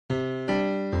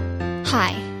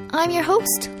Hi, I'm your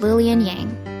host, Lillian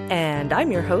Yang. And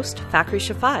I'm your host, Fakhri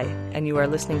Shafai, and you are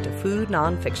listening to Food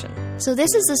Nonfiction. So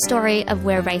this is the story of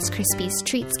where Rice Krispies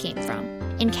treats came from.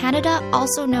 In Canada,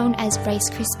 also known as Rice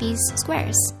Krispies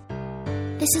Squares.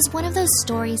 This is one of those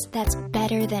stories that's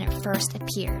better than it first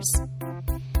appears.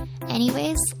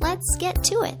 Anyways, let's get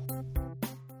to it.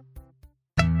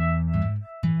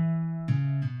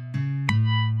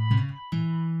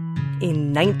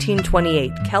 In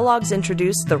 1928, Kellogg's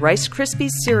introduced the Rice Krispies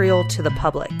cereal to the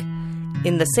public.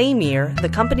 In the same year, the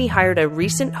company hired a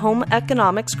recent home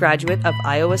economics graduate of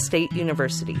Iowa State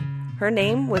University. Her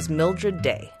name was Mildred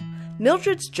Day.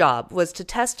 Mildred's job was to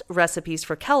test recipes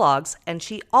for Kellogg's, and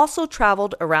she also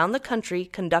traveled around the country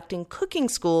conducting cooking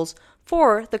schools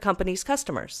for the company's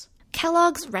customers.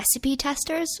 Kellogg's recipe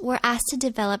testers were asked to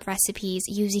develop recipes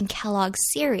using Kellogg's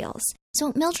cereals.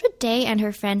 So Mildred Day and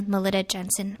her friend Melita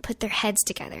Jensen put their heads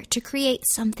together to create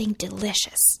something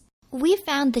delicious. We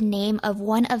found the name of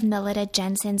one of Melita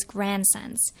Jensen's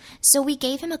grandsons, so we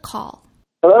gave him a call.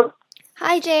 Hello?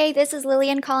 Hi, Jay. This is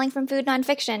Lillian calling from Food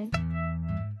Nonfiction.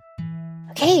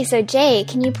 Okay, so Jay,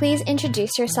 can you please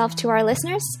introduce yourself to our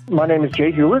listeners? My name is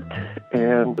Jay Hewlett,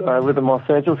 and I live in Los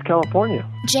Angeles, California.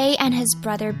 Jay and his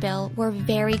brother Bill were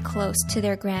very close to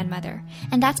their grandmother,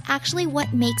 and that's actually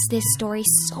what makes this story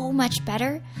so much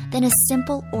better than a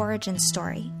simple origin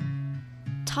story.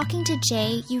 Talking to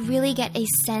Jay, you really get a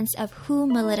sense of who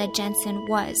Melita Jensen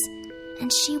was,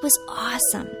 and she was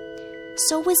awesome.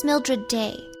 So was Mildred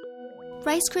Day.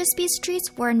 Rice Krispies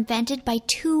treats were invented by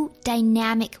two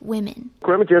dynamic women.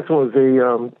 Grandma Jensen was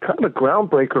a kind of a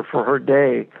groundbreaker for her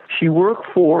day. She worked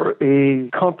for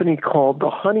a company called the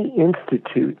Honey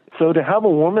Institute. So to have a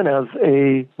woman as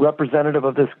a representative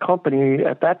of this company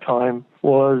at that time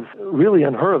was really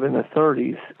unheard of in the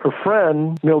 30s. Her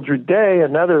friend, Mildred Day,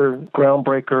 another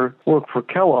groundbreaker, worked for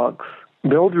Kellogg's.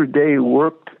 Mildred Day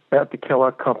worked at the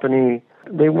Kellogg company.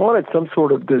 They wanted some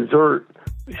sort of dessert.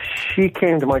 She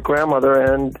came to my grandmother,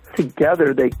 and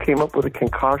together they came up with a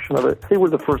concoction of it. They were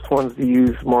the first ones to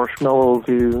use marshmallows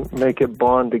to make it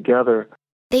bond together.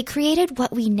 They created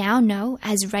what we now know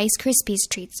as Rice Krispies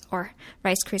treats, or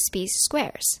Rice Krispies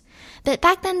Squares. But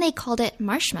back then they called it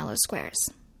Marshmallow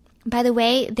Squares. By the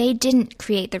way, they didn't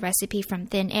create the recipe from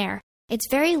thin air. It's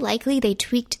very likely they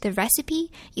tweaked the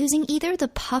recipe using either the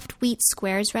puffed wheat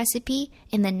squares recipe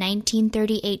in the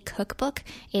 1938 cookbook,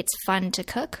 It's Fun to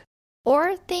Cook,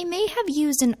 or they may have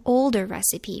used an older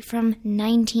recipe from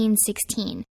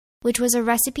 1916, which was a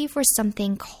recipe for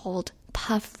something called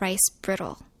puff rice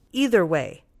brittle. Either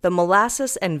way, the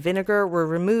molasses and vinegar were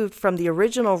removed from the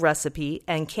original recipe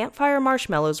and campfire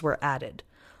marshmallows were added.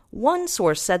 One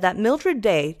source said that Mildred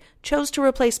Day chose to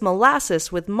replace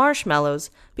molasses with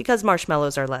marshmallows because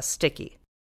marshmallows are less sticky.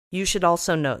 You should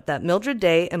also note that Mildred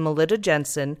Day and Melita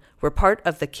Jensen were part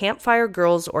of the Campfire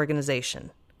Girls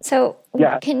organization. So,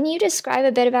 Can you describe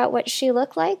a bit about what she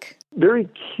looked like? Very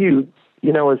cute.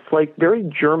 You know, it's like very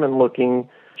German-looking.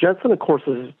 Jensen, of course,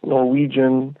 is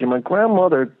Norwegian. And my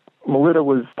grandmother, Melita,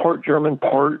 was part German,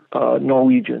 part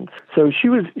Norwegian. So she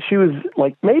was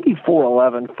like maybe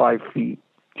 4'11", 5 feet.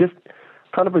 Just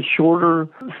kind of a shorter,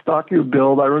 stockier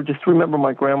build. I just remember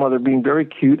my grandmother being very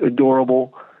cute,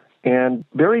 adorable, and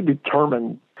very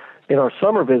determined. In our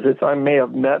summer visits, I may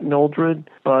have met Mildred,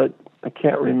 but I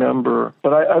can't remember.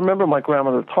 But I remember my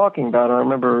grandmother talking about it. I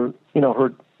remember,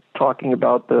 her talking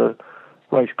about the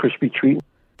Rice Krispie treat.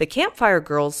 The Campfire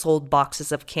Girls sold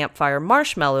boxes of campfire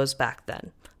marshmallows back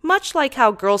then, much like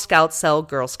how Girl Scouts sell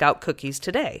Girl Scout cookies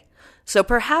today. So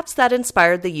perhaps that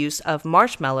inspired the use of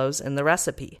marshmallows in the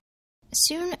recipe.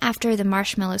 Soon after the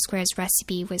Marshmallow Squares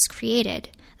recipe was created,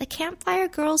 the Campfire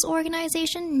Girls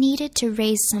organization needed to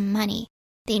raise some money.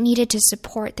 They needed to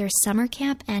support their summer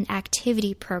camp and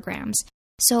activity programs.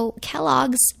 So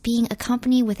Kellogg's, being a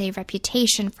company with a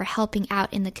reputation for helping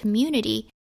out in the community,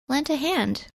 lent a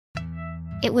hand.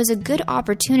 It was a good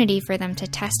opportunity for them to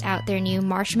test out their new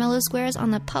marshmallow squares on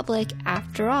the public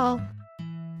after all.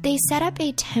 They set up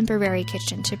a temporary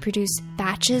kitchen to produce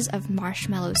batches of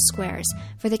marshmallow squares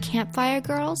for the Campfire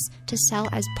Girls to sell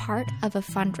as part of a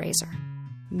fundraiser.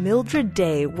 Mildred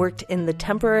Day worked in the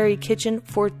temporary kitchen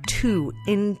for 2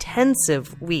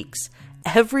 intensive weeks,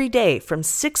 every day from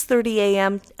 6:30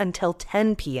 a.m. until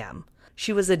 10 p.m.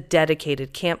 She was a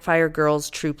dedicated Campfire Girls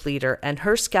troop leader, and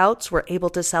her scouts were able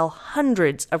to sell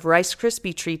hundreds of Rice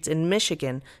Krispie treats in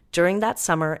Michigan during that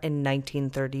summer in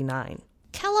 1939.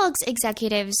 Kellogg's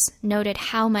executives noted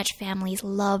how much families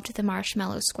loved the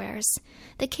marshmallow squares.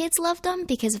 The kids loved them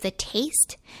because of the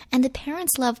taste, and the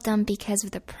parents loved them because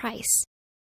of the price.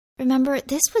 Remember,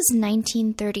 this was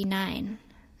 1939,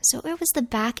 so it was the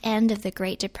back end of the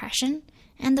Great Depression,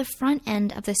 and the front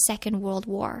end of the Second World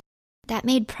War. That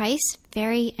made price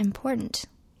very important.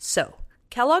 So,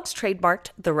 Kellogg's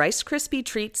trademarked the Rice Krispie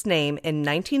Treats name in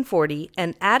 1940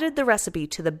 and added the recipe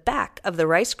to the back of the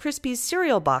Rice Krispies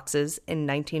cereal boxes in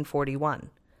 1941.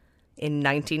 In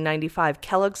 1995,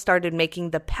 Kellogg started making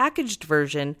the packaged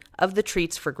version of the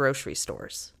treats for grocery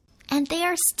stores. And they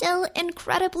are still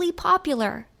incredibly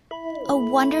popular. A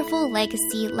wonderful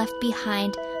legacy left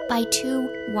behind by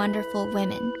two wonderful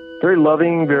women. Very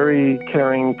loving, very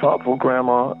caring, thoughtful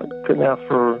grandma. Couldn't ask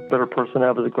for a better person to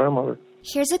have as a grandmother.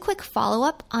 Here's a quick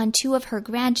follow-up on two of her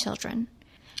grandchildren.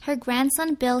 Her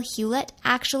grandson, Bill Hewlett,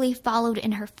 actually followed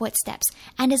in her footsteps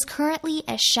and is currently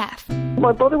a chef.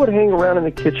 My brother would hang around in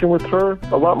the kitchen with her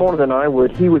a lot more than I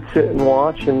would. He would sit and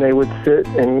watch, and they would sit,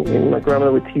 and my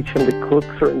grandmother would teach him to cook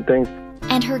certain things.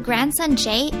 And her grandson,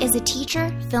 Jay, is a teacher,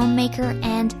 filmmaker,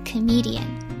 and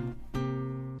comedian.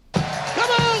 Come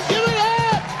on, give it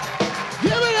up!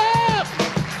 Give it up!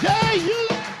 Jay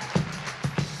Hewlett!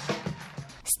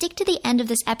 Stick to the end of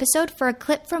this episode for a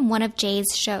clip from one of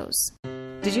Jay's shows.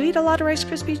 Did you eat a lot of Rice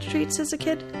Krispie Treats as a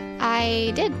kid?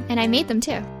 I did, and I made them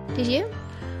too. Did you?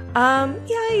 Yeah,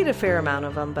 I ate a fair amount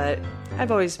of them, but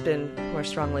I've always been more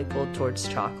strongly pulled towards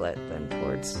chocolate than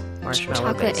towards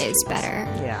marshmallow. Chocolate is treats. better.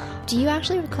 Yeah. Do you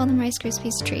actually call them Rice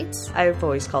Krispies Treats? I've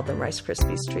always called them Rice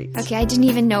Krispies Treats. Okay, I didn't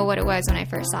even know what it was when I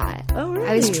first saw it. Oh, really?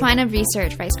 I was trying to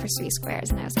research Rice Krispie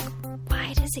Squares, and I was like,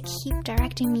 why does it keep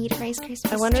directing me to Rice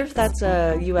Krispies? I wonder if that's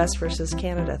a U.S. versus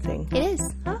Canada thing. It is.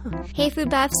 Oh. Hey, Food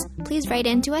Buffs, please write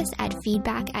into us at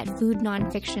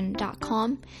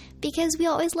feedback@foodnonfiction.com because we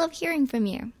always love hearing from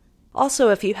you. Also,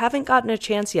 if you haven't gotten a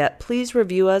chance yet, please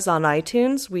review us on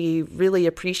iTunes. We really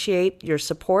appreciate your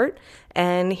support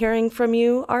and hearing from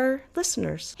you, our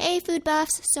listeners. Hey, Food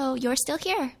Buffs, so you're still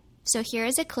here. So here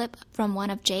is a clip from one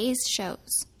of Jay's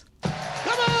shows. Come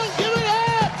on, give it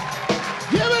up!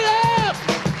 Give it up!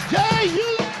 Jay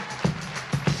Hewlett!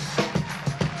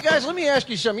 Guys, let me ask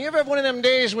you something. You ever have one of them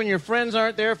days when your friends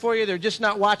aren't there for you? They're just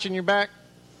not watching your back?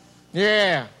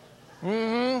 Yeah.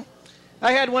 Mm-hmm.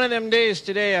 I had one of them days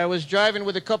today. I was driving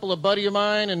with a couple of buddies of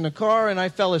mine in the car, and I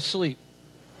fell asleep.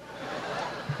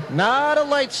 Not a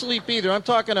light sleep either. I'm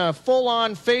talking a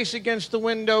full-on face against the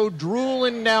window,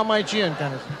 drooling down my chin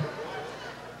kind of thing.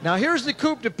 Now, here's the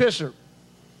coup de pisser.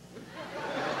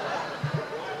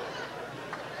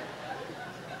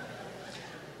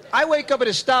 I wake up at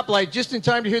a stoplight just in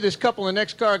time to hear this couple in the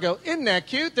next car go, "Isn't that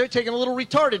cute? They're taking a little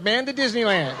retarded man to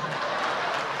Disneyland."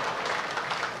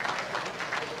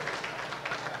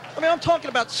 I mean, I'm talking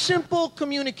about simple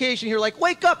communication here. Like,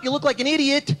 wake up, you look like an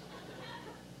idiot.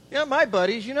 Yeah, my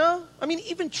buddies, you know? I mean,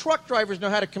 even truck drivers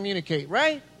know how to communicate,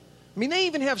 right? I mean, they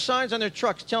even have signs on their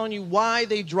trucks telling you why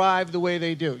they drive the way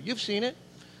they do. You've seen it.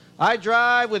 I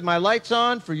drive with my lights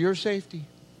on for your safety.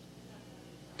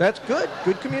 That's good.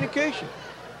 Good communication.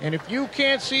 And if you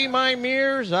can't see my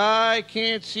mirrors, I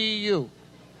can't see you.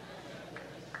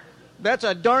 That's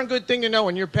a darn good thing to know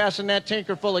when you're passing that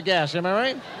tanker full of gas. Am I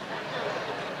right?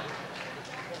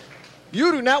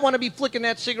 You do not want to be flicking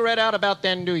that cigarette out about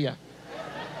then, do you?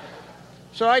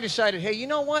 So I decided, hey, you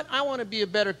know what? I want to be a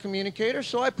better communicator,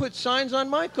 so I put signs on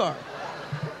my car.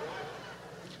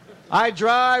 I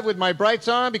drive with my brights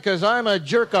on because I'm a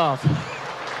jerk-off.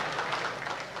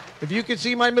 If you can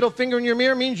see my middle finger in your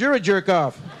mirror, it means you're a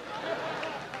jerk-off.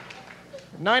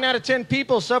 9 out of 10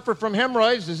 people suffer from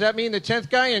hemorrhoids. Does that mean the 10th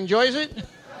guy enjoys it?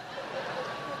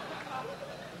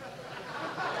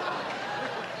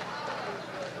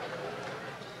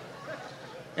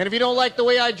 And if you don't like the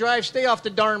way I drive, stay off the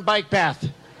darn bike path.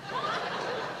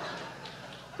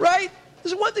 Right?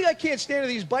 There's one thing I can't stand are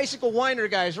these bicycle whiner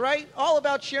guys, right? All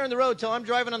about sharing the road till I'm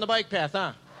driving on the bike path,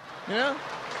 huh? You know?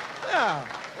 No.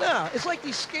 It's like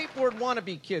these skateboard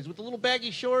wannabe kids with the little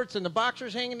baggy shorts and the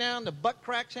boxers hanging down, the butt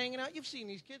cracks hanging out. You've seen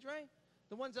these kids, right?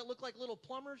 The ones that look like little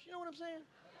plumbers. You know what I'm saying?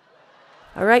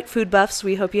 All right, Food Buffs,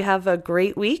 we hope you have a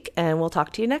great week, and we'll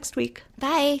talk to you next week.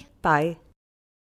 Bye. Bye.